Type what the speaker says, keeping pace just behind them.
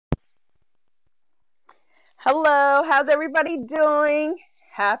Hello, how's everybody doing?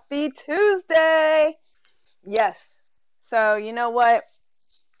 Happy Tuesday. Yes. So, you know what?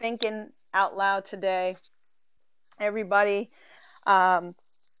 Thinking out loud today, everybody um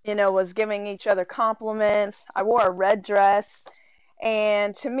was giving each other compliments. I wore a red dress,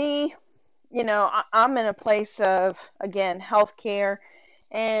 and to me, I'm in a place of, again, healthcare,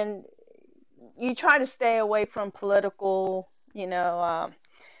 and you try to stay away from political,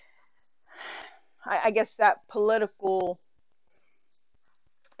 I guess that political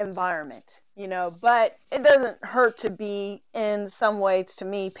environment, but it doesn't hurt to be, in some ways, to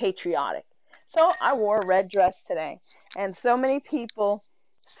me, patriotic. So I wore a red dress today, and so many people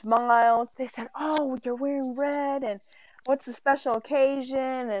smiled. They said, "Oh, you're wearing red, and what's the special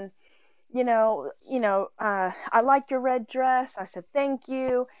occasion?" And I like your red dress. I said, "Thank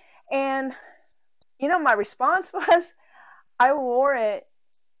you." And my response was, I wore it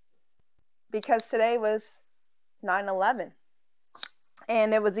because today was 9/11,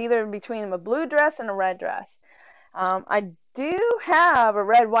 and it was either between a blue dress and a red dress. I do have a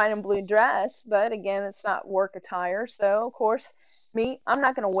red, white, and blue dress, but again, it's not work attire. So, of course, I'm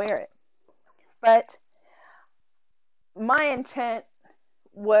not going to wear it. But my intent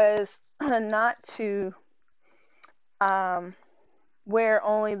was not to um, wear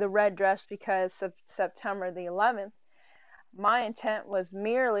only the red dress because of September the 11th. My intent was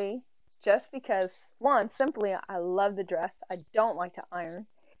merely just because, one, simply I love the dress. I don't like to iron.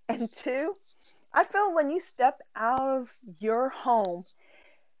 And two, I feel when you step out of your home,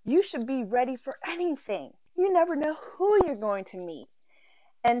 you should be ready for anything. You never know who you're going to meet.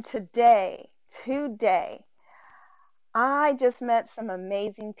 And today, I just met some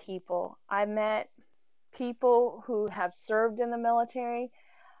amazing people. I met people who have served in the military.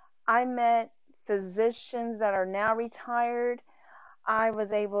 I met physicians that are now retired. I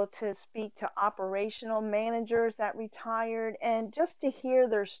was able to speak to operational managers that retired, and just to hear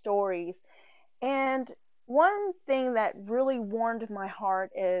their stories. And one thing that really warmed my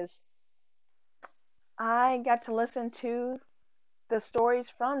heart is I got to listen to the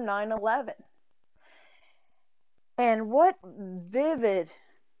stories from 9/11. And what vivid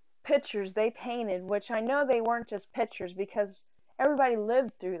pictures they painted, which I know they weren't just pictures because everybody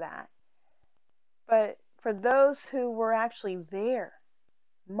lived through that. But for those who were actually there,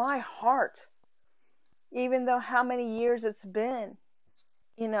 my heart, even though how many years it's been,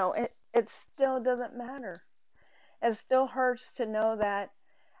 it still doesn't matter. It still hurts to know that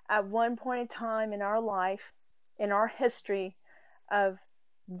at one point in time in our life, in our history of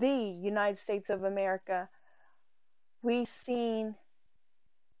the United States of America, we seen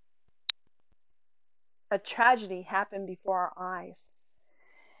a tragedy happen before our eyes.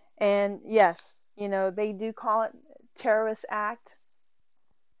 And yes, they do call it terrorist act,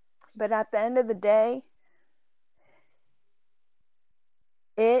 but at the end of the day,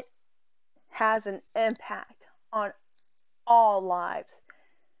 it has an impact on all lives,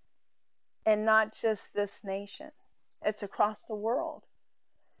 and not just this nation. It's across the world.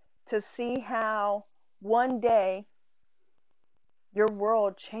 To see how one day your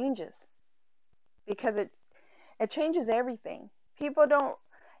world changes, because it changes everything. People don't,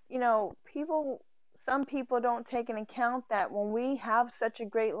 people, some people don't take into account that when we have such a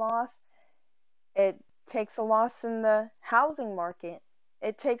great loss, it takes a loss in the housing market.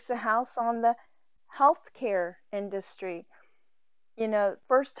 It takes a house on the healthcare industry,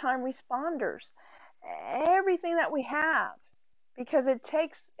 first time responders, everything that we have, because it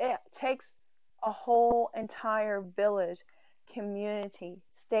takes a whole entire village, community,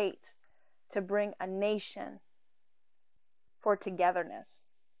 state to bring a nation for togetherness.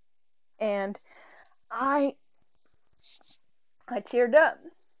 And I I teared up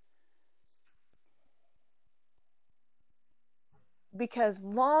because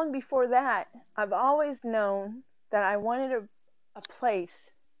long before that, I've always known that I wanted a place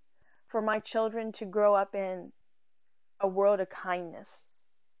for my children to grow up in, a world of kindness.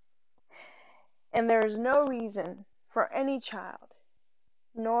 And there is no reason for any child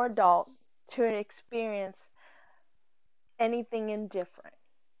nor adult to experience anything indifferent.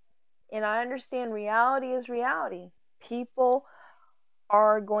 And I understand reality is reality. People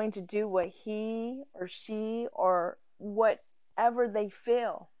are going to do what he or she or whatever they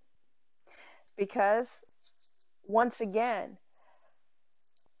feel. Because, once again,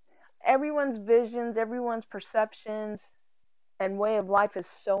 everyone's visions, everyone's perceptions, and way of life is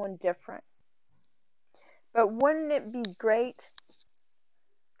so indifferent. But wouldn't it be great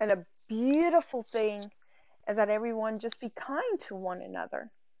and a beautiful thing is that everyone just be kind to one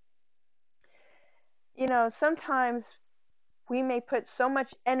another? Sometimes we may put so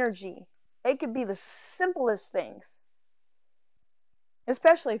much energy It could be the simplest things,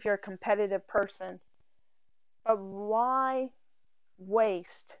 especially if you're a competitive person. But why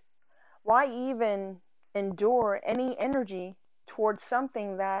waste? Why even endure any energy towards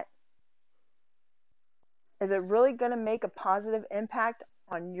something that is it really going to make a positive impact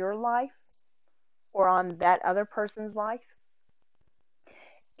on your life or on that other person's life?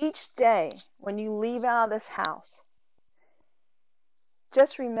 Each day when you leave out of this house,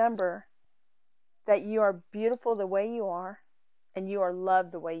 just remember that you are beautiful the way you are and you are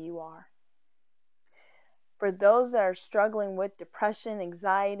loved the way you are. For those that are struggling with depression,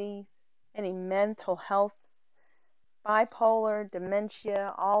 anxiety, any mental health, bipolar,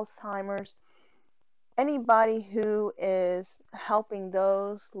 dementia, Alzheimer's, anybody who is helping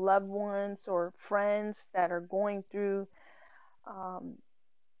those loved ones or friends that are going through um,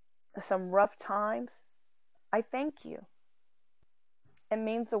 some rough times, I thank you. It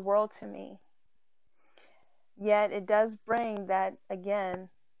means the world to me. Yet it does bring that, again,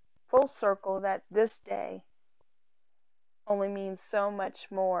 full circle that this day only means so much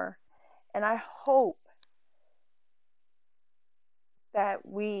more. And I hope that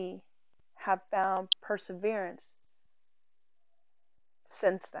we have found perseverance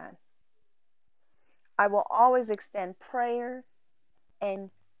since then. I will always extend prayer and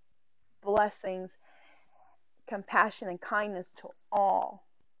blessings, compassion, and kindness to all.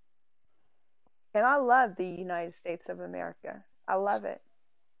 And I love the United States of America. I love it.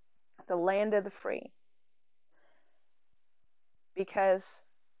 The land of the free. Because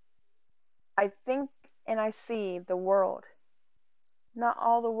I think and I see the world. Not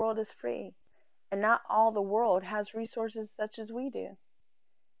all the world is free. And not all the world has resources such as we do.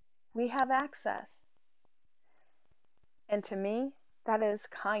 We have access. And to me, that is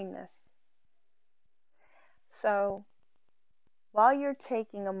kindness. So, while you're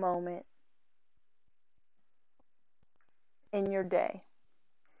taking a moment in your day,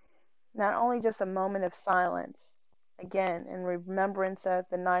 not only just a moment of silence, again, in remembrance of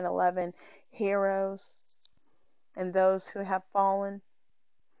the 9/11 heroes and those who have fallen,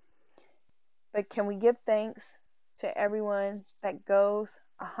 but can we give thanks to everyone that goes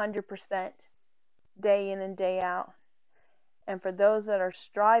 100% day in and day out, and for those that are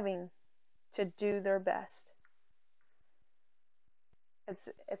striving to do their best?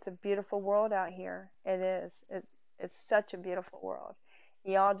 It's a beautiful world out here. It is. It's such a beautiful world.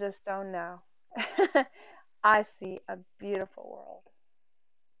 Y'all just don't know. I see a beautiful world.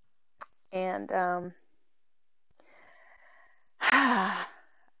 And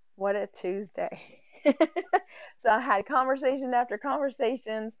what a Tuesday. So I had conversation after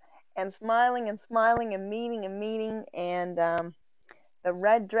conversations and smiling and meeting and the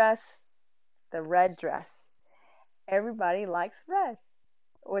red dress, the red dress. Everybody likes red,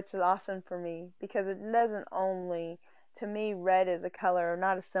 which is awesome for me because it doesn't only, to me, red is a color,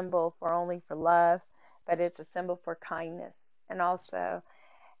 not a symbol for only for love, but it's a symbol for kindness. And also,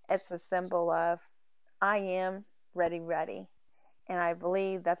 it's a symbol of I am ready. And I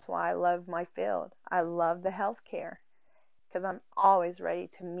believe that's why I love my field. I love the healthcare because I'm always ready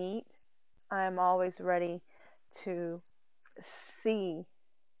to meet. I'm always ready to see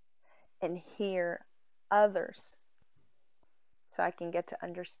and hear others so I can get to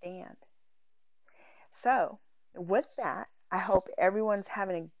understand. So, with that, I hope everyone's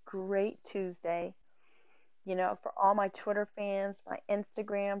having a great Tuesday. You know, for all my Twitter fans, my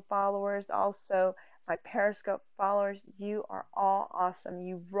Instagram followers, also my Periscope followers, you are all awesome.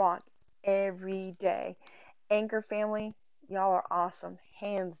 You rock every day. Anchor family, y'all are awesome,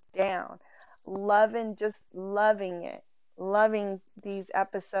 hands down. Just loving it. Loving these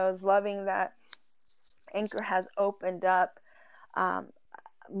episodes, loving that Anchor has opened up um,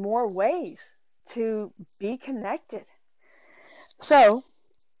 more ways to be connected. So,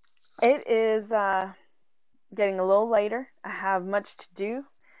 it is getting a little later. I have much to do,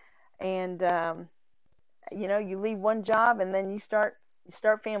 and you know, you leave one job and then you start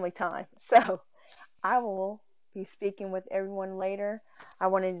family time. So I will be speaking with everyone later. I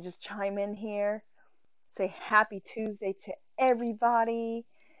wanted to just chime in here, say happy Tuesday to everybody,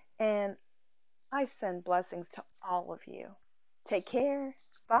 and I send blessings to all of you. Take care.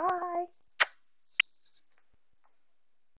 Bye.